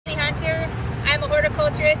Hunter. I'm a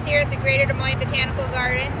horticulturist here at the Greater Des Moines Botanical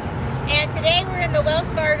Garden, and today we're in the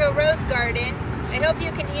Wells Fargo Rose Garden. I hope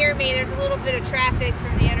you can hear me. There's a little bit of traffic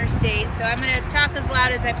from the interstate, so I'm going to talk as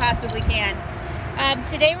loud as I possibly can.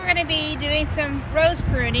 Today we're going to be doing some rose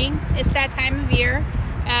pruning. It's that time of year.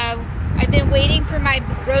 I've been waiting for my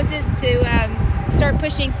roses to start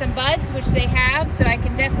pushing some buds, which they have, so I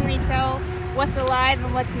can definitely tell what's alive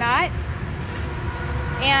and what's not.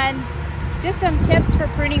 And just some tips for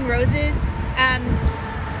pruning roses.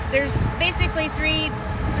 There's basically three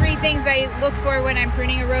things I look for when I'm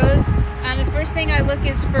pruning a rose. The first thing I look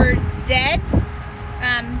is for dead.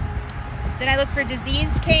 Then I look for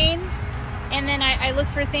diseased canes. And then I look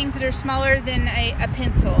for things that are smaller than a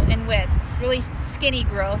pencil in width. Really skinny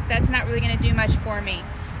growth. That's not really going to do much for me.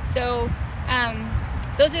 So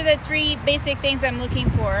those are the three basic things I'm looking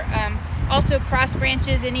for. Also cross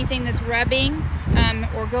branches, anything that's rubbing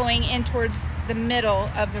or going in towards the middle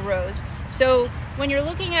of the rose. So when you're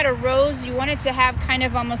looking at a rose, you want it to have kind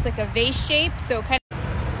of almost like a vase shape. So kind of.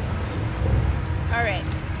 All right.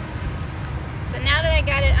 So now that I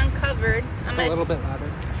got it uncovered, I'm going to. A little bit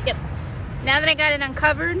louder. Yep. Now that I got it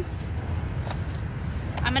uncovered,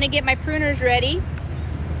 I'm going to get my pruners ready.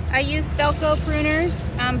 I use Felco pruners.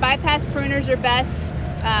 Bypass pruners are best.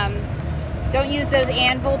 Don't use those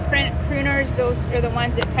anvil pruners. Those are the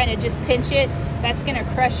ones that kind of just pinch it. That's going to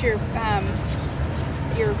crush your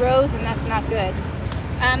rose, and that's not good.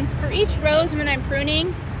 For each rose when I'm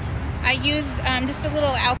pruning, I use just a little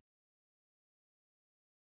alcohol.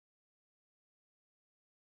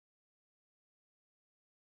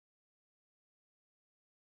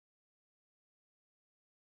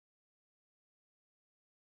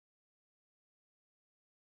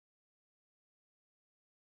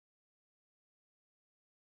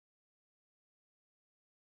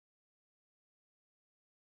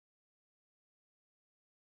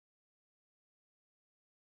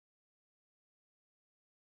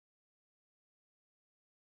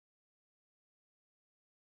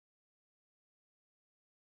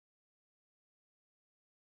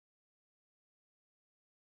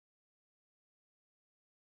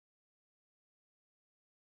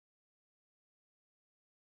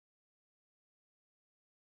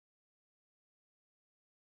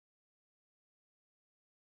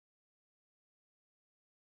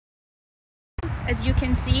 As you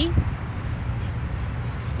can see,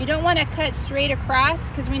 you don't want to cut straight across,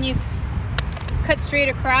 because when you cut straight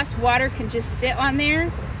across, water can just sit on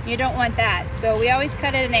there. You don't want that. So we always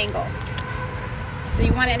cut at an angle. So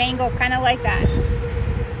you want an angle kind of like that.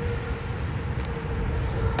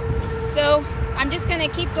 So I'm just going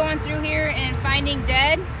to keep going through here and finding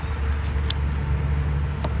dead.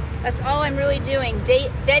 That's all I'm really doing.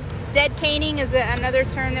 Dead caning is another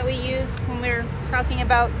term that we use when we're talking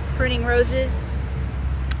about pruning roses.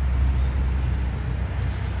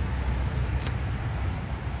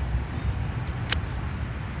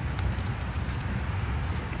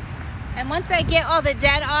 And once I get all the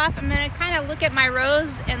dead off, I'm going to kind of look at my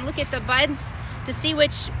rose and look at the buds to see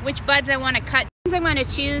which buds I want to cut. I'm going to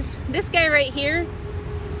choose this guy right here.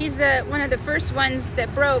 He's one of the first ones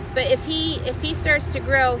that broke, but if he starts to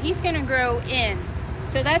grow, he's going to grow in.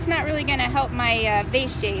 So that's not really going to help my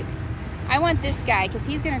vase shape. I want this guy because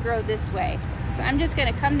he's going to grow this way. So I'm just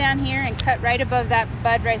going to come down here and cut right above that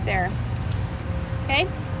bud right there. Okay?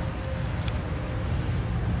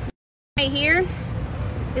 Right here,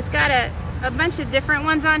 it's got a bunch of different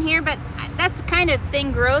ones on here, but that's kind of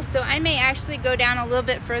thin growth, so I may actually go down a little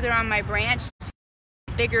bit further on my branch.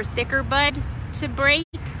 Bigger, thicker bud to break.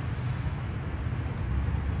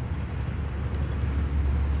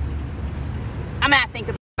 I'm gonna think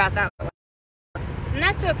about that one. And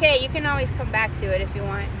that's okay, you can always come back to it if you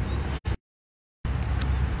want.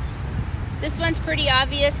 This one's pretty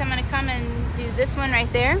obvious. I'm gonna come and do this one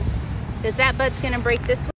right there, because that bud's gonna break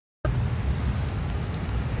this one.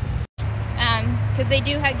 Because they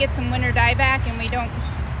do get some winter dieback, and we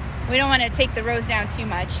don't want to take the rose down too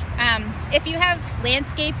much. If you have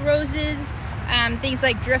landscape roses, things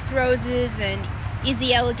like drift roses and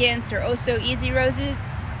easy elegance or oh so easy roses,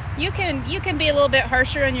 you can be a little bit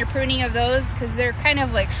harsher on your pruning of those, because they're kind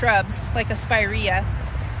of like shrubs, like a spirea.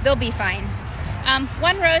 They'll be fine.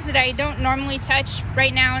 One rose that I don't normally touch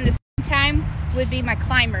right now in this time would be my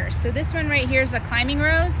climbers. So this one right here is a climbing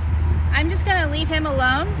rose. I'm just going to leave him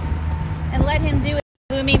alone and let him do his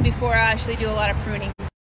blooming before I actually do a lot of pruning. Look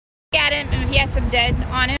at him, and if he has some dead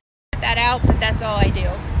on him, cut that out, but that's all I do.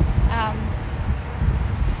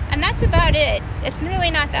 And that's about it. It's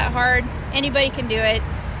really not that hard. Anybody can do it.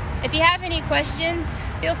 If you have any questions,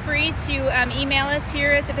 feel free to email us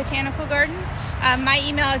here at the Botanical Garden. My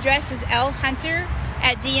email address is lhunter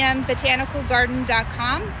at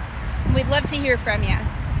dmbotanicalgarden.com. We'd love to hear from you.